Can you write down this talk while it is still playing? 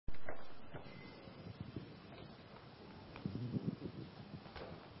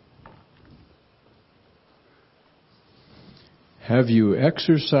Have you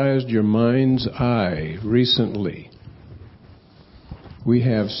exercised your mind's eye recently? We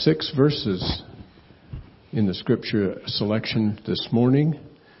have 6 verses in the scripture selection this morning.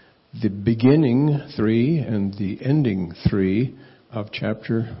 The beginning 3 and the ending 3 of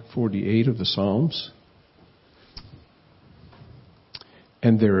chapter 48 of the Psalms.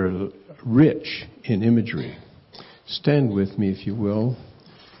 And they're rich in imagery. Stand with me, if you will,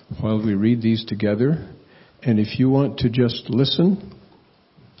 while we read these together. And if you want to just listen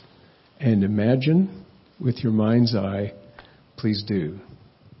and imagine with your mind's eye, please do.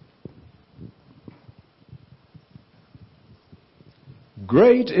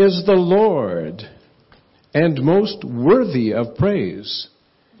 Great is the Lord, and most worthy of praise.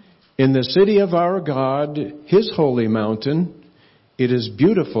 In the city of our God, His holy mountain, it is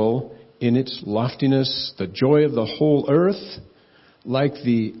beautiful in its loftiness, the joy of the whole earth. Like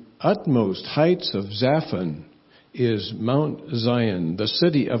the utmost heights of Zaphon is Mount Zion, the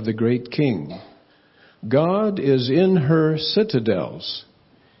city of the great King. God is in her citadels.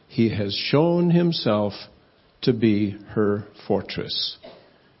 He has shown Himself to be her fortress.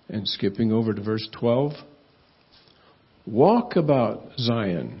 And skipping over to verse 12. Walk about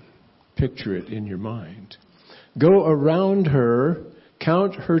Zion. Picture it in your mind. Go around her,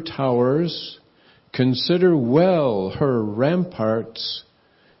 count her towers, consider well her ramparts,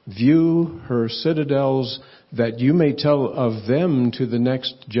 view her citadels, that you may tell of them to the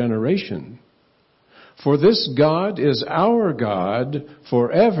next generation. For this God is our God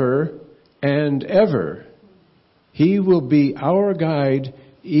forever and ever. He will be our guide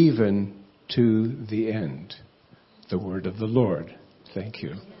even to the end. The word of the Lord. Thank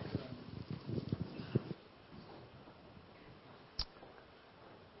you.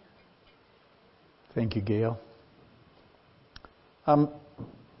 Thank you, Gail.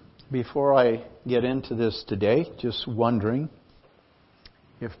 Before I get into this today, just wondering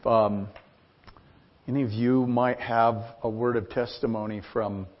if any of you might have a word of testimony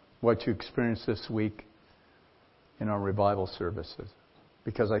from what you experienced this week in our revival services,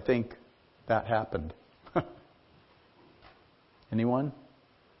 because I think that happened. Anyone?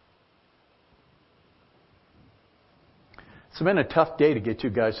 It's been a tough day to get you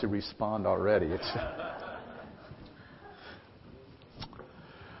guys to respond already.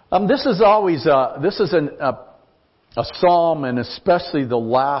 This is always a psalm, and especially the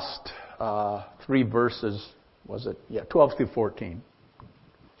last 3 verses. Was it? Yeah, 12 through 14.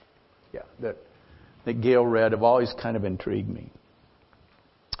 Yeah, that Gail read have always kind of intrigued me.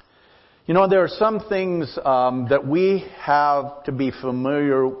 You know, there are some things that we have to be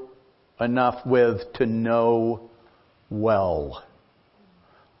familiar enough with to know well,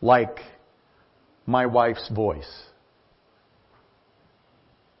 like my wife's voice.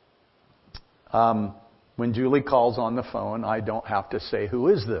 When Julie calls on the phone, I don't have to say, "Who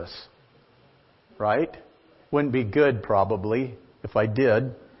is this?" Right? Wouldn't be good, probably, if I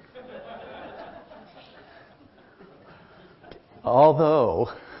did. Although,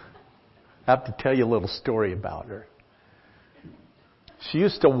 I have to tell you a little story about her. She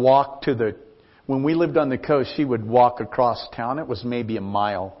used to walk when we lived on the coast, she would walk across town. It was maybe a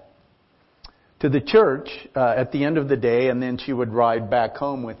mile to the church at the end of the day, and then she would ride back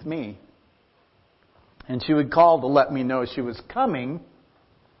home with me. And she would call to let me know she was coming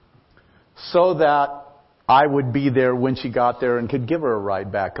so that I would be there when she got there and could give her a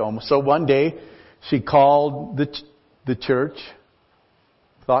ride back home. So one day she called the church,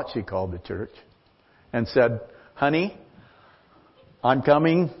 thought she called the church, and said, "Honey, I'm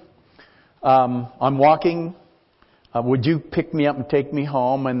coming. I'm walking. Would you pick me up and take me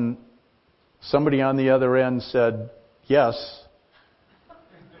home?" And somebody on the other end said, "Yes."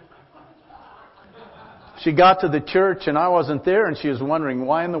 She got to the church and I wasn't there, and she was wondering,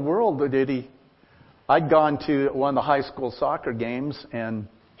 why in the world did he? I'd gone to one of the high school soccer games, and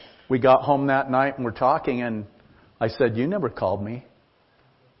we got home that night and we're talking, and I said, "You never called me."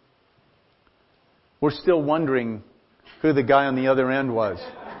 We're still wondering who the guy on the other end was.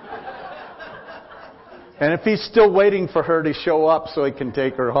 And if he's still waiting for her to show up so he can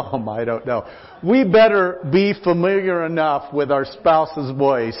take her home, I don't know. We better be familiar enough with our spouse's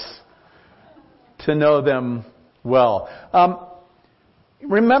voice to know them well.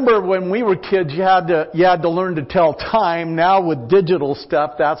 Remember when we were kids, you had to learn to tell time. Now with digital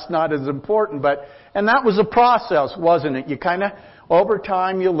stuff, that's not as important. And that was a process, wasn't it? You kind of, over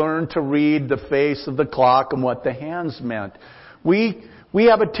time, you learn to read the face of the clock and what the hands meant. We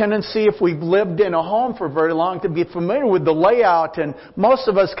have a tendency, if we've lived in a home for very long, to be familiar with the layout, and most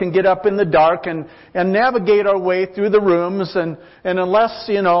of us can get up in the dark and navigate our way through the rooms, and unless,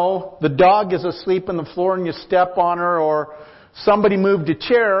 the dog is asleep on the floor and you step on her, or somebody moved a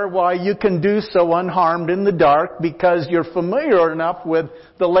chair, why, you can do so unharmed in the dark because you're familiar enough with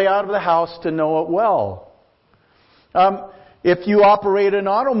the layout of the house to know it well. If you operate an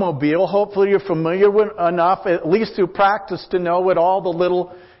automobile, hopefully you're familiar with enough, at least through practice, to know what all the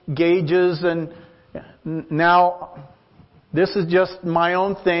little gauges and now, this is just my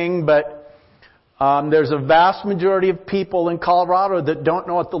own thing, but there's a vast majority of people in Colorado that don't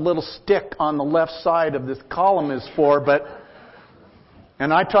know what the little stick on the left side of this column is for,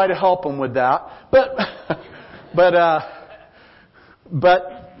 and I try to help them with that.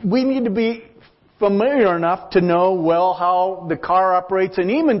 But we need to be familiar enough to know well how the car operates and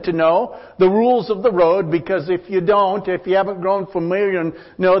even to know the rules of the road, because if you haven't grown familiar and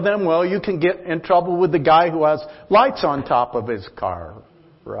know them well, you can get in trouble with the guy who has lights on top of his car,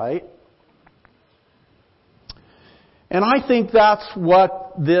 right? And I think that's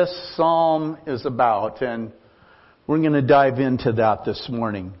what this psalm is about, and we're going to dive into that this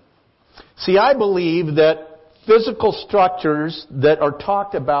morning. See, I believe that physical structures that are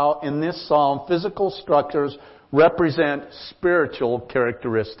talked about in this psalm, physical structures represent spiritual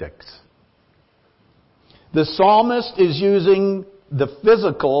characteristics. The psalmist is using the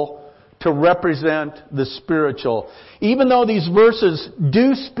physical to represent the spiritual. Even though these verses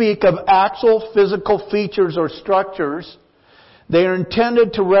do speak of actual physical features or structures, they are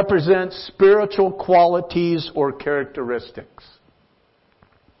intended to represent spiritual qualities or characteristics.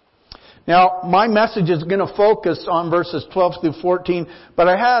 Now, my message is going to focus on verses 12 through 14, but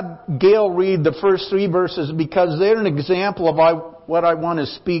I had Gail read the first 3 verses because they're an example of what I want to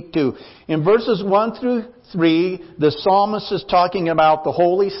speak to. In verses 1 through 3, the psalmist is talking about the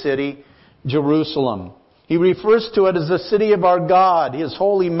holy city, Jerusalem. He refers to it as the city of our God, His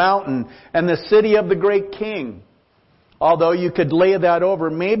holy mountain, and the city of the great King. Although you could lay that over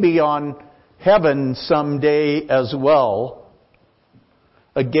maybe on heaven someday as well.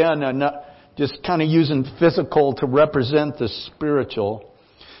 Again, just kind of using physical to represent the spiritual.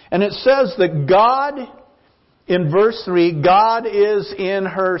 And it says that God, in verse 3, God is in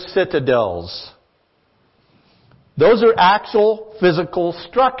her citadels. Those are actual physical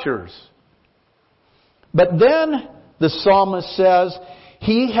structures. But then the psalmist says,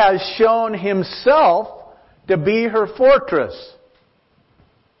 He has shown Himself to be her fortress.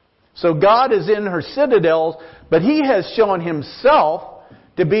 So God is in her citadels, but He has shown Himself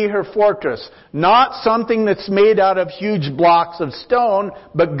to be her fortress. Not something that's made out of huge blocks of stone,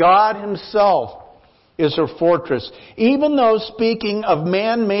 but God Himself is her fortress. Even though speaking of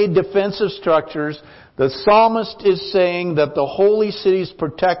man-made defensive structures, the psalmist is saying that the holy city's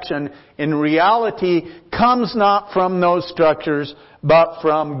protection in reality comes not from those structures, but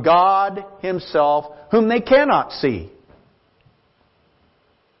from God Himself, whom they cannot see.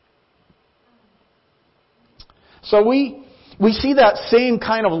 So we see that same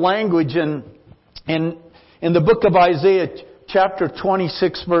kind of language in the book of Isaiah, chapter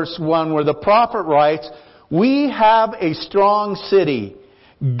 26, verse 1, where the prophet writes, "We have a strong city.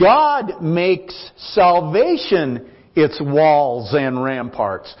 God makes salvation its walls and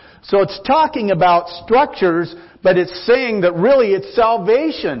ramparts." So it's talking about structures, but it's saying that really it's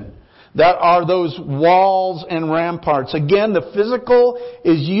salvation that are those walls and ramparts. Again, the physical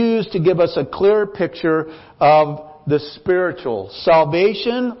is used to give us a clear picture of the spiritual.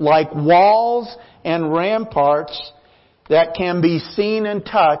 Salvation, like walls and ramparts that can be seen and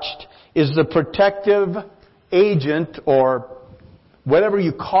touched, is the protective agent, or whatever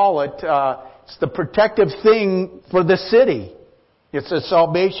you call it. It's the protective thing for the city. It's the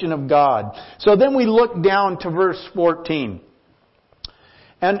salvation of God. So then we look down to verse 14.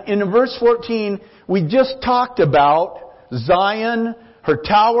 And in verse 14, we just talked about Zion, her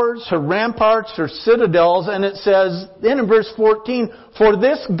towers, her ramparts, her citadels, and it says, then in verse 14, "For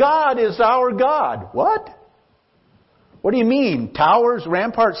this God is our God." What? What do you mean? Towers,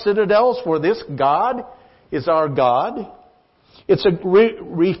 ramparts, citadels, for this God is our God? It's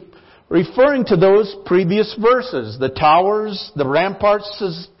referring to those previous verses. The towers, the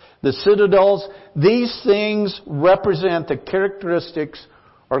ramparts, the citadels, these things represent the characteristics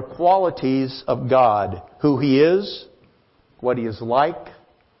or qualities of God. Who He is, what He is like,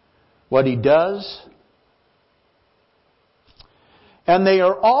 what He does. And they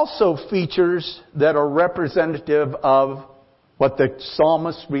are also features that are representative of what the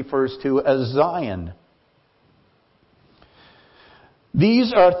psalmist refers to as Zion.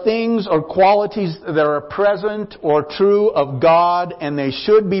 These are things or qualities that are present or true of God, and they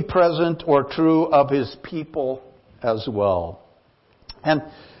should be present or true of His people as well. And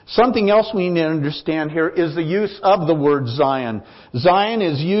Something else we need to understand here is the use of the word Zion. Zion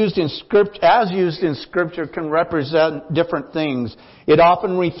is used in Scripture, can represent different things. It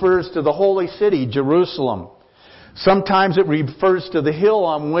often refers to the holy city, Jerusalem. Sometimes it refers to the hill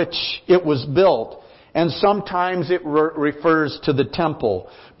on which it was built. And sometimes it refers to the temple.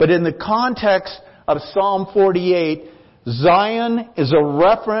 But in the context of Psalm 48, Zion is a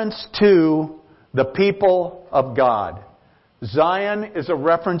reference to the people of God. Zion is a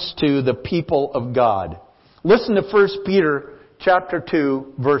reference to the people of God. Listen to 1 Peter chapter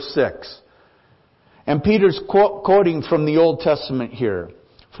 2, verse 6. And Peter's quoting from the Old Testament here.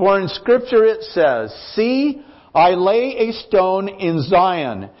 For in Scripture it says, "See, I lay a stone in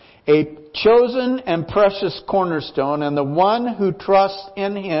Zion, a chosen and precious cornerstone, and the one who trusts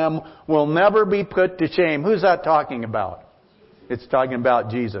in Him will never be put to shame." Who's that talking about? It's talking about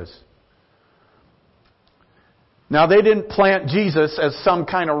Jesus. Now, they didn't plant Jesus as some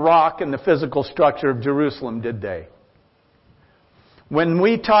kind of rock in the physical structure of Jerusalem, did they? When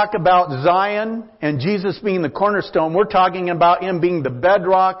we talk about Zion and Jesus being the cornerstone, we're talking about Him being the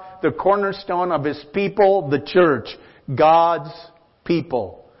bedrock, the cornerstone of His people, the church, God's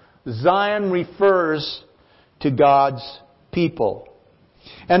people. Zion refers to God's people.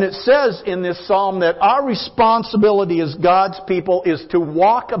 And it says in this psalm that our responsibility as God's people is to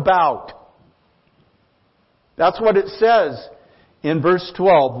walk about. That's what it says in verse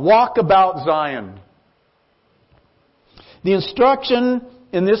 12. Walk about Zion. The instruction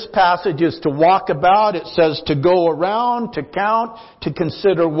in this passage is to walk about. It says to go around, to count, to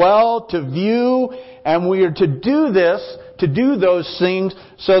consider well, to view. And we are to do this, to do those things,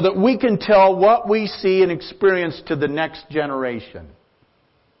 so that we can tell what we see and experience to the next generation.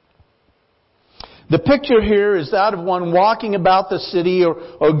 The picture here is that of one walking about the city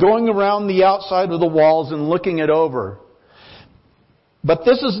or going around the outside of the walls and looking it over. But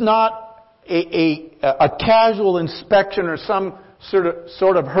this is not a casual inspection or some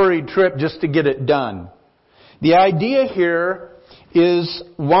sort of hurried trip just to get it done. The idea here is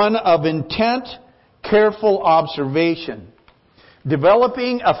one of intent, careful observation.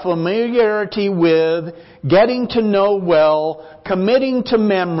 Developing a familiarity with, getting to know well, committing to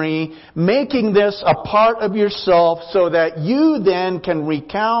memory, making this a part of yourself so that you then can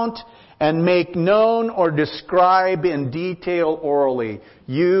recount and make known or describe in detail orally.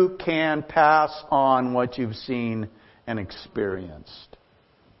 You can pass on what you've seen and experienced.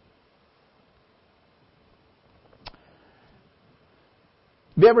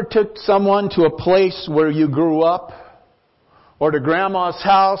 Have you ever took someone to a place where you grew up? Or to grandma's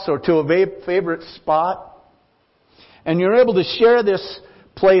house, or to a favorite spot. And you're able to share this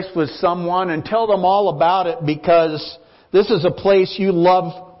place with someone and tell them all about it because this is a place you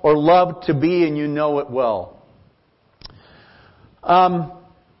love or love to be and you know it well.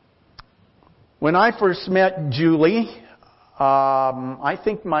 When I first met Julie, let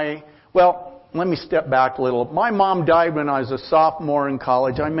me step back a little. My mom died when I was a sophomore in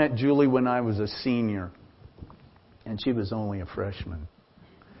college. I met Julie when I was a senior. And she was only a freshman.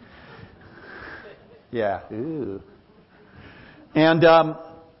 Yeah. Ew. And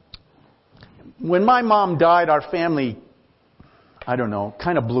when my mom died, our family,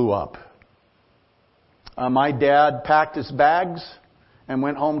 kind of blew up. My dad packed his bags and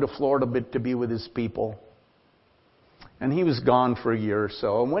went home to Florida to be with his people. And he was gone for a year or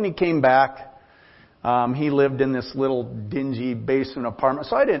so. And when he came back, he lived in this little dingy basement apartment.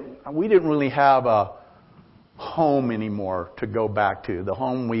 So we didn't really have a home anymore to go back to. The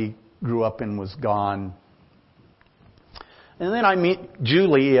home we grew up in was gone. And then I meet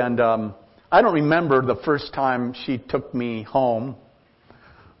Julie, and I don't remember the first time she took me home,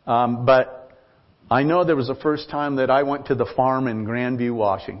 but I know there was the first time that I went to the farm in Grandview,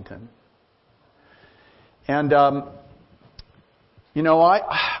 Washington. And I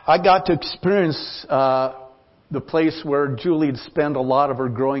got to experience the place where Julie had spent a lot of her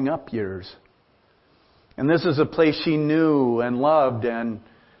growing up years. And this is a place she knew and loved and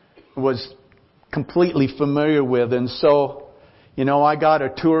was completely familiar with. And so, I got a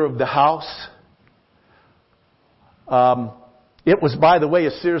tour of the house. It was, by the way,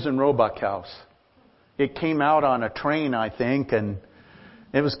 a Sears and Roebuck house. It came out on a train, I think, and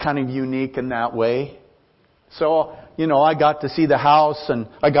it was kind of unique in that way. So, I got to see the house, and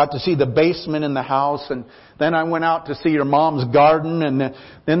I got to see the basement in the house, and then I went out to see your mom's garden, and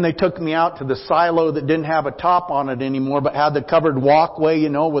then they took me out to the silo that didn't have a top on it anymore, but had the covered walkway,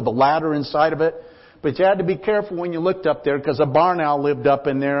 with a ladder inside of it. But you had to be careful when you looked up there, because a barn owl lived up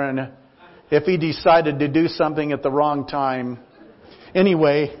in there, and if he decided to do something at the wrong time.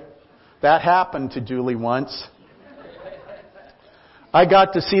 Anyway, that happened to Julie once. I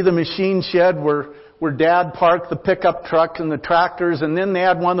got to see the machine shed where Dad parked the pickup trucks and the tractors, and then they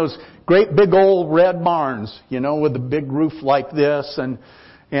had one of those great big old red barns, with a big roof like this, and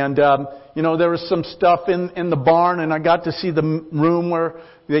there was some stuff in the barn, and I got to see the room where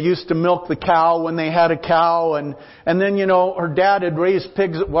they used to milk the cow when they had a cow, and then, her dad had raised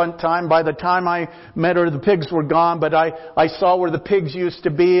pigs at one time. By the time I met her, the pigs were gone, but I saw where the pigs used to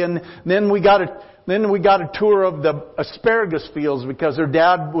be, and then we got a tour of the asparagus fields, because her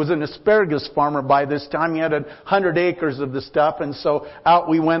dad was an asparagus farmer by this time. He had 100 acres of the stuff, and so out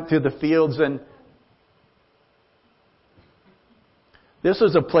we went through the fields, and this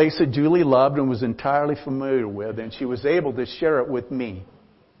was a place that Julie loved and was entirely familiar with, and she was able to share it with me.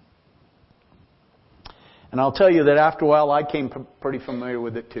 And I'll tell you that after a while I came pretty familiar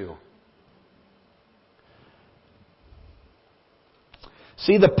with it too.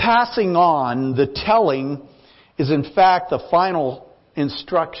 See, the passing on, the telling, is in fact the final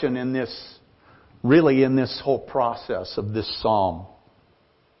instruction in this whole process of this psalm.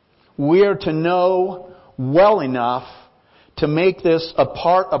 We are to know well enough to make this a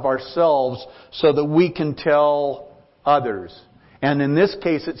part of ourselves so that we can tell others. And in this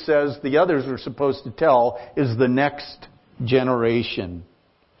case it says the others we're supposed to tell is the next generation.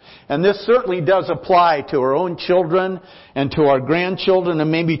 And this certainly does apply to our own children and to our grandchildren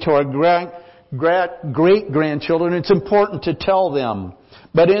and maybe to our great-grandchildren. It's important to tell them.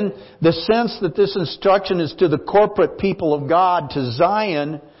 But in the sense that this instruction is to the corporate people of God, to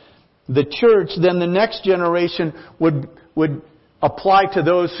Zion, the church, then the next generation would apply to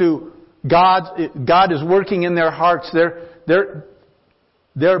those who God is working in their hearts. They're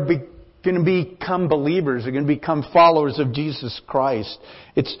going to become believers. They're going to become followers of Jesus Christ.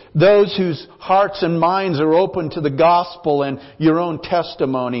 It's those whose hearts and minds are open to the gospel and your own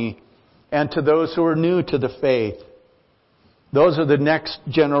testimony, and to those who are new to the faith. Those are the next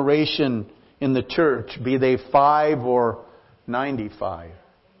generation in the church, be they 5 or 95.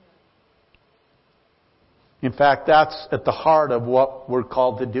 In fact, that's at the heart of what we're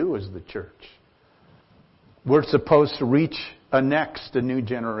called to do as the church. We're supposed to reach a new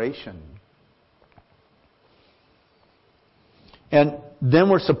generation. And then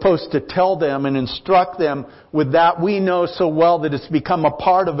we're supposed to tell them and instruct them with that we know so well that it's become a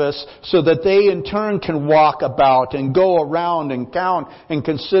part of us, so that they in turn can walk about and go around and count and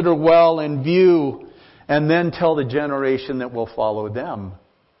consider well and view, and then tell the generation that will follow them.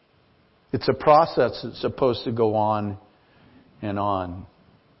 It's a process that's supposed to go on and on.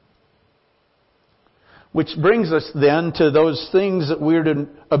 Which brings us then to those things that we're to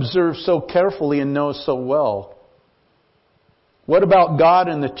observe so carefully and know so well. What about God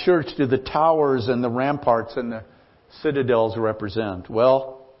and the church do the towers and the ramparts and the citadels represent?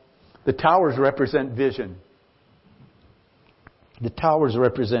 Well, the towers represent vision. The towers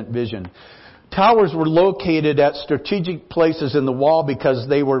represent vision. Towers were located at strategic places in the wall because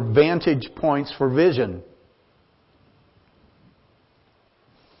they were vantage points for vision.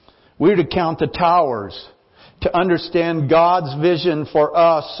 We're to count the towers to understand God's vision for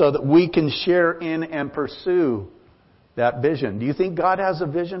us so that we can share in and pursue that vision. Do you think God has a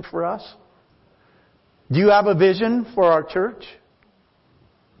vision for us? Do you have a vision for our church?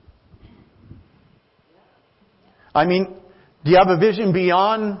 I mean, do you have a vision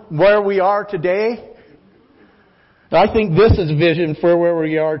beyond where we are today? I think this is vision for where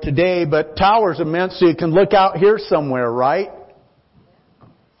we are today, but towers are meant so you can look out here somewhere, right?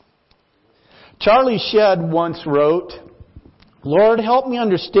 Charlie Shedd once wrote, "Lord, help me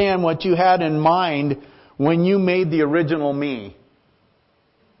understand what you had in mind when you made the original me."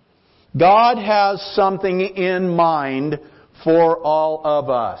 God has something in mind for all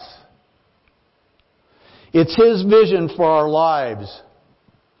of us. It's His vision for our lives.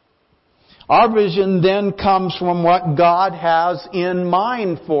 Our vision then comes from what God has in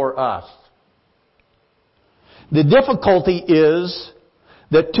mind for us. The difficulty is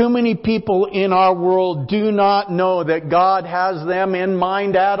that too many people in our world do not know that God has them in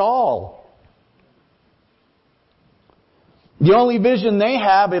mind at all. The only vision they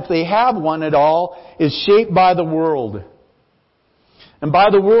have, if they have one at all, is shaped by the world. And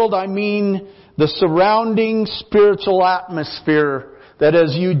by the world I mean the surrounding spiritual atmosphere that,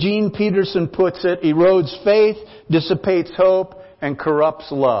 as Eugene Peterson puts it, erodes faith, dissipates hope, and corrupts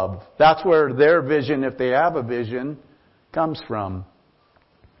love. That's where their vision, if they have a vision, comes from.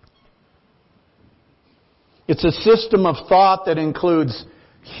 It's a system of thought that includes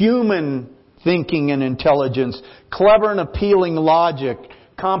human thinking and intelligence, clever and appealing logic,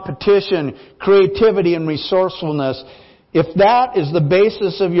 competition, creativity and resourcefulness. If that is the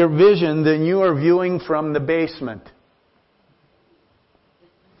basis of your vision, then you are viewing from the basement.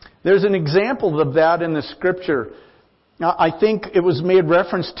 There's an example of that in the Scripture. Now, I think it was made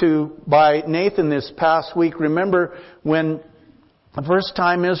reference to by Nathan this past week. Remember when the first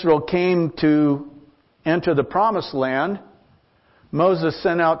time Israel came to enter the Promised Land, Moses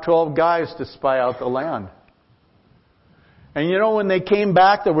sent out 12 guys to spy out the land. And you know, when they came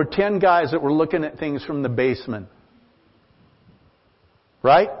back, there were 10 guys that were looking at things from the basement.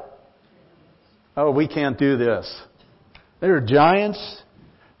 Right? Oh, we can't do this. There are giants.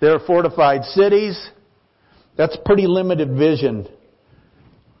 There are fortified cities. That's pretty limited vision.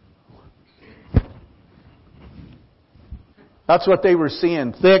 That's what they were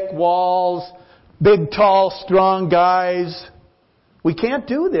seeing. Thick walls, big, tall, strong guys. We can't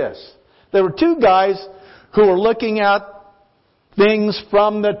do this. There were 2 guys who were looking at things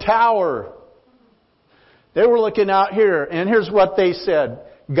from the tower. They were looking out here, and here's what they said.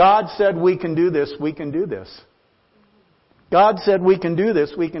 God said we can do this, we can do this. God said we can do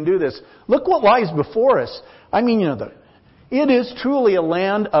this, we can do this. Look what lies before us. I mean, it is truly a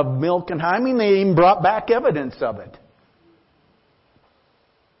land of milk and honey. I mean, they even brought back evidence of it.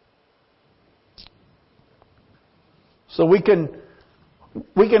 So we can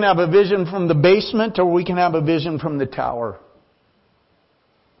have a vision from the basement, or we can have a vision from the tower.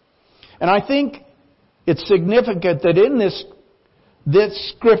 And I think it's significant that in this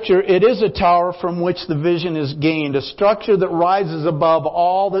Scripture, it is a tower from which the vision is gained, a structure that rises above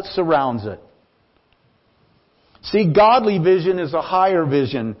all that surrounds it. See, godly vision is a higher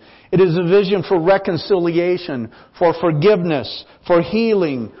vision. It is a vision for reconciliation, for forgiveness, for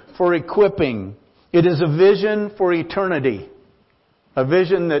healing, for equipping. It is a vision for eternity. A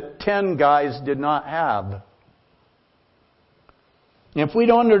vision that 10 guys did not have. If we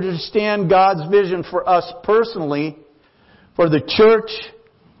don't understand God's vision for us personally, for the church,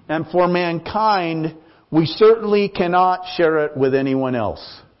 and for mankind, we certainly cannot share it with anyone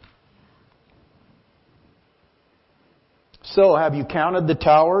else. So, have you counted the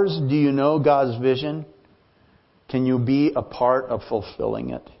towers? Do you know God's vision? Can you be a part of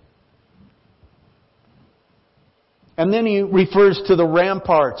fulfilling it? And then he refers to the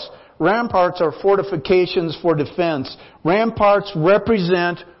ramparts. Ramparts are fortifications for defense. Ramparts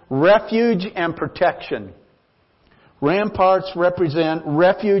represent refuge and protection. Ramparts represent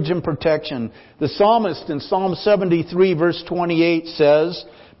refuge and protection. The psalmist in Psalm 73 verse 28 says,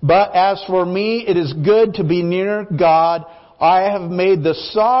 "But as for me, it is good to be near God. I have made the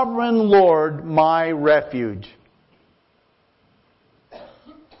sovereign Lord my refuge."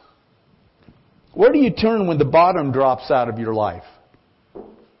 Where do you turn when the bottom drops out of your life?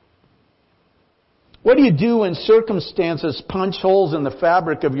 What do you do when circumstances punch holes in the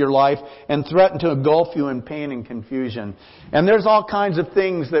fabric of your life and threaten to engulf you in pain and confusion? And there's all kinds of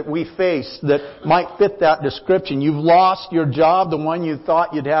things that we face that might fit that description. You've lost your job, the one you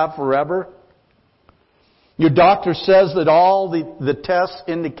thought you'd have forever. Your doctor says that all the tests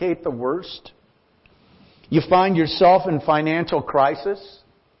indicate the worst. You find yourself in financial crisis.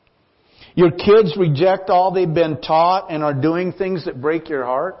 Your kids reject all they've been taught and are doing things that break your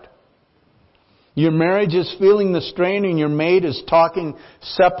heart. Your marriage is feeling the strain and your mate is talking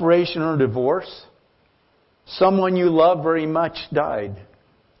separation or divorce. Someone you love very much died.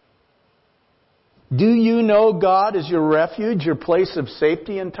 Do you know God as your refuge, your place of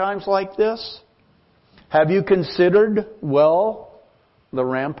safety in times like this? Have you considered, the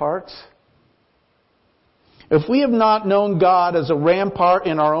ramparts? If we have not known God as a rampart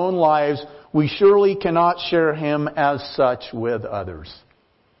in our own lives, we surely cannot share Him as such with others.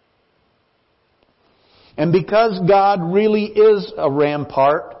 And because God really is a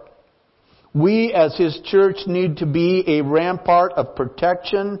rampart, we as His church need to be a rampart of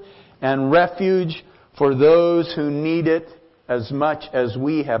protection and refuge for those who need it as much as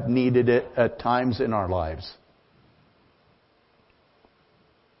we have needed it at times in our lives.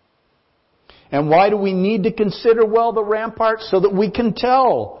 And why do we need to consider the ramparts? So that we can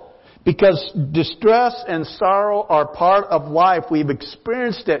tell. Because distress and sorrow are part of life. We've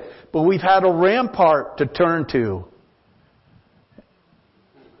experienced it, but we've had a rampart to turn to.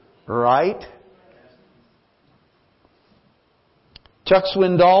 Right? Chuck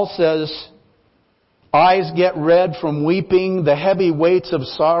Swindoll says, eyes get red from weeping, the heavy weights of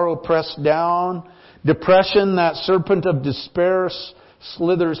sorrow press down. Depression, that serpent of despair,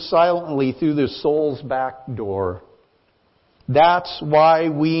 slithers silently through the soul's back door. That's why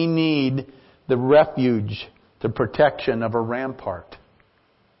we need the refuge, the protection of a rampart.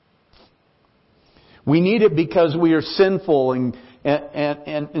 We need it because we are sinful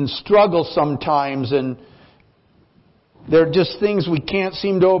and struggle sometimes, and there are just things we can't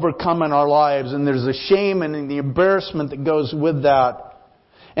seem to overcome in our lives, and there's the shame and the embarrassment that goes with that.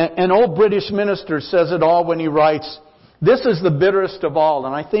 An old British minister says it all when he writes, "This is the bitterest of all,"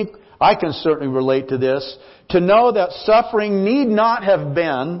 and I think I can certainly relate to this, "to know that suffering need not have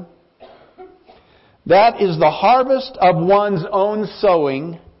been, that is the harvest of one's own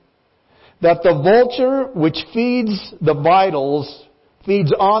sowing, that the vulture which feeds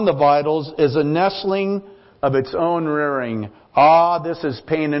on the vitals, is a nestling of its own rearing." Ah, this is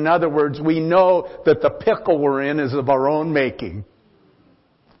pain. In other words, we know that the pickle we're in is of our own making.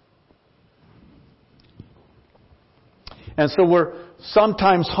 And so we're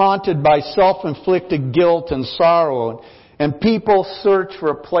sometimes haunted by self-inflicted guilt and sorrow. And people search for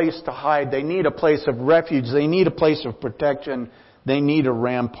a place to hide. They need a place of refuge. They need a place of protection. They need a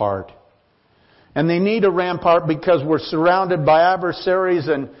rampart. And they need a rampart because we're surrounded by adversaries,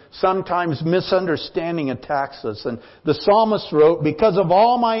 and sometimes misunderstanding attacks us. And the psalmist wrote, "Because of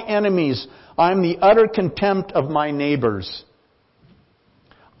all my enemies, I am the utter contempt of my neighbors.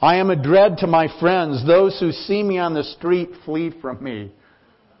 I am a dread to my friends. Those who see me on the street flee from me."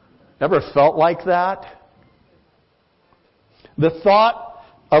 Ever felt like that? The thought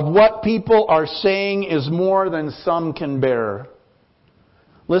of what people are saying is more than some can bear.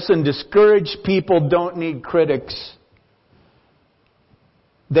 Listen, discouraged people don't need critics.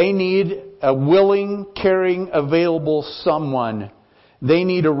 They need a willing, caring, available someone. They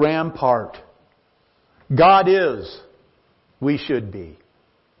need a rampart. God is. We should be.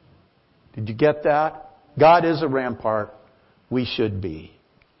 Did you get that? God is a rampart. We should be.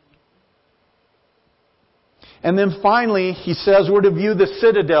 And then finally, he says we're to view the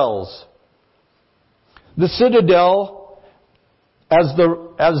citadels. The citadel, as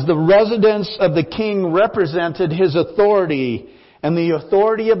the residence of the king, represented his authority. And the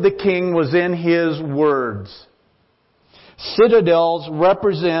authority of the king was in his words. Citadels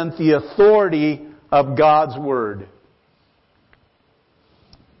represent the authority of God's Word.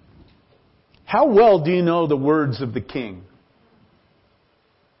 How well do you know the words of the king?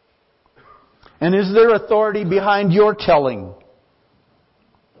 And is there authority behind your telling?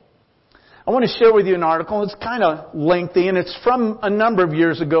 I want to share with you an article. It's kind of lengthy, and it's from a number of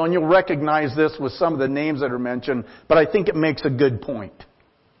years ago, and you'll recognize this with some of the names that are mentioned, but I think it makes a good point.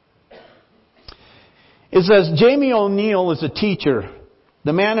 It says, Jamie O'Neill is a teacher.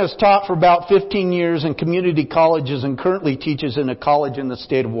 The man has taught for about 15 years in community colleges and currently teaches in a college in the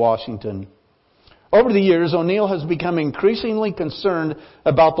state of Washington. Over the years, O'Neill has become increasingly concerned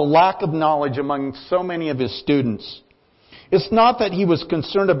about the lack of knowledge among so many of his students. It's not that he was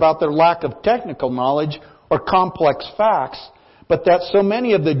concerned about their lack of technical knowledge or complex facts, but that so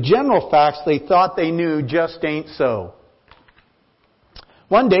many of the general facts they thought they knew just ain't so.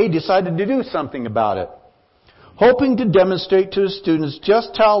 One day he decided to do something about it. Hoping to demonstrate to his students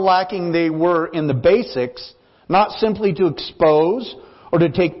just how lacking they were in the basics, not simply to expose or to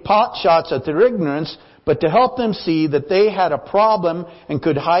take pot shots at their ignorance, but to help them see that they had a problem and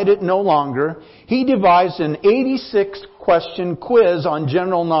could hide it no longer, he devised an 86-question quiz on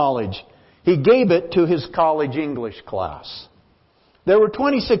general knowledge. He gave it to his college English class. There were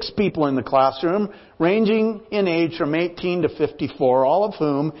 26 people in the classroom, ranging in age from 18 to 54, all of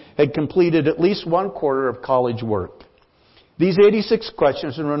whom had completed at least one quarter of college work. These 86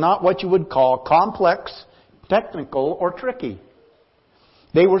 questions were not what you would call complex, technical, or tricky.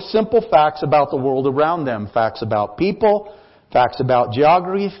 They were simple facts about the world around them, facts about people, facts about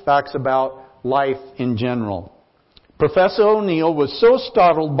geography, facts about life in general. Professor O'Neill was so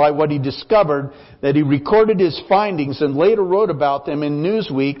startled by what he discovered that he recorded his findings and later wrote about them in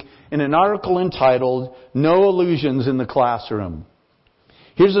Newsweek in an article entitled, "No Illusions in the Classroom."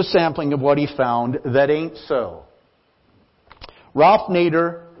 Here's a sampling of what he found that ain't so. Ralph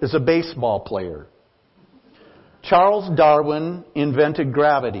Nader is a baseball player. Charles Darwin invented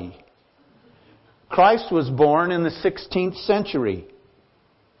gravity. Christ was born in the 16th century.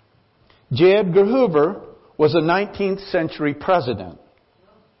 J. Edgar Hoover was a 19th century president.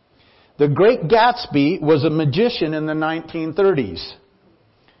 The Great Gatsby was a magician in the 1930s.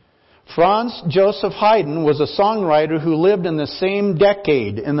 Franz Joseph Haydn was a songwriter who lived in the same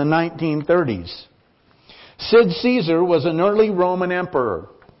decade in the 1930s. Sid Caesar was an early Roman emperor.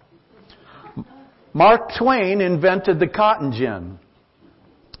 Mark Twain invented the cotton gin.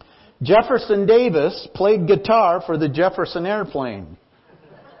 Jefferson Davis played guitar for the Jefferson Airplane.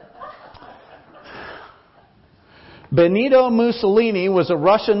 Benito Mussolini was a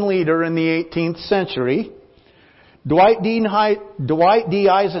Russian leader in the 18th century. Dwight D.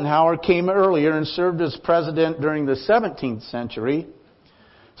 Eisenhower came earlier and served as president during the 17th century.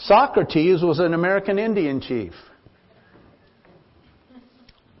 Socrates was an American Indian chief.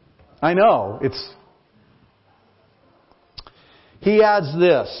 I know, He adds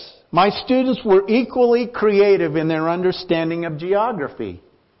this: my students were equally creative in their understanding of geography.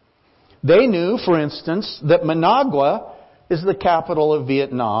 They knew, for instance, that Managua is the capital of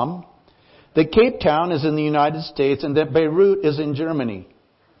Vietnam, that Cape Town is in the United States, and that Beirut is in Germany.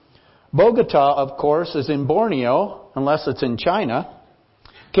 Bogota, of course, is in Borneo, unless it's in China.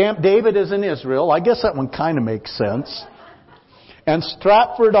 Camp David is in Israel. I guess that one kind of makes sense. And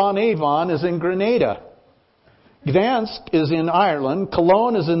Stratford-on-Avon is in Grenada. Gdansk is in Ireland.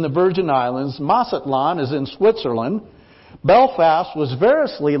 Cologne is in the Virgin Islands. Mazatlan is in Switzerland. Belfast was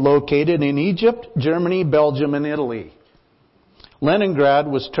variously located in Egypt, Germany, Belgium, and Italy. Leningrad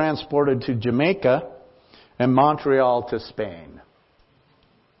was transported to Jamaica and Montreal to Spain.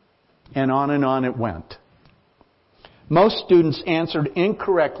 And on it went. Most students answered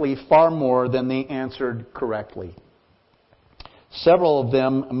incorrectly far more than they answered correctly. Several of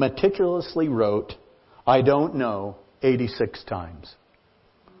them meticulously wrote, I don't know, 86 times,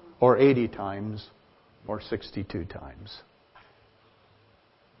 or 80 times, or 62 times.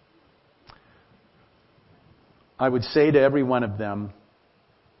 I would say to every one of them,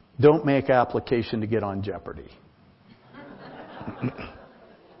 don't make application to get on Jeopardy.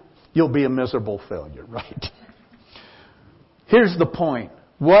 You'll be a miserable failure, right? Here's the point.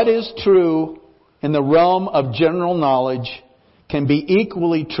 What is true in the realm of general knowledge can be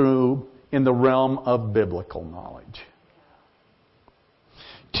equally true in the realm of biblical knowledge.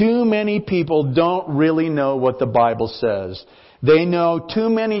 Too many people don't really know what the Bible says. They know too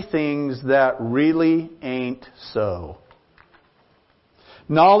many things that really ain't so.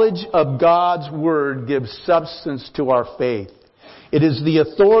 Knowledge of God's Word gives substance to our faith. It is the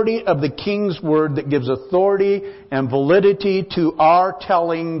authority of the King's Word that gives authority and validity to our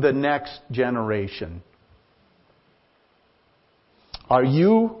telling the next generation. Are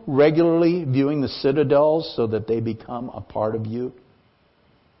you regularly viewing the citadels so that they become a part of you?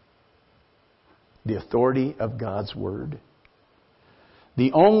 The authority of God's Word.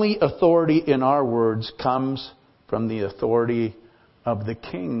 The only authority in our words comes from the authority of the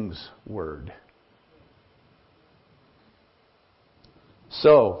King's Word.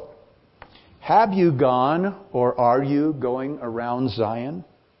 So, have you gone or are you going around Zion?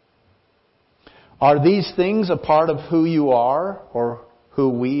 Are these things a part of who you are or who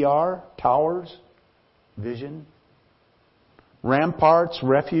we are? Towers, vision, ramparts,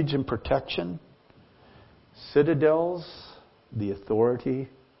 refuge and protection, citadels, the authority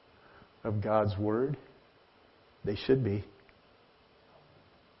of God's Word? They should be.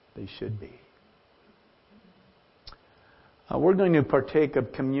 They should be. We're going to partake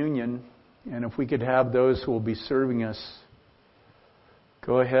of communion, and if we could have those who will be serving us,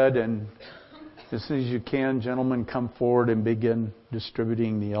 go ahead and, as soon as you can, gentlemen, come forward and begin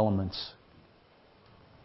distributing the elements.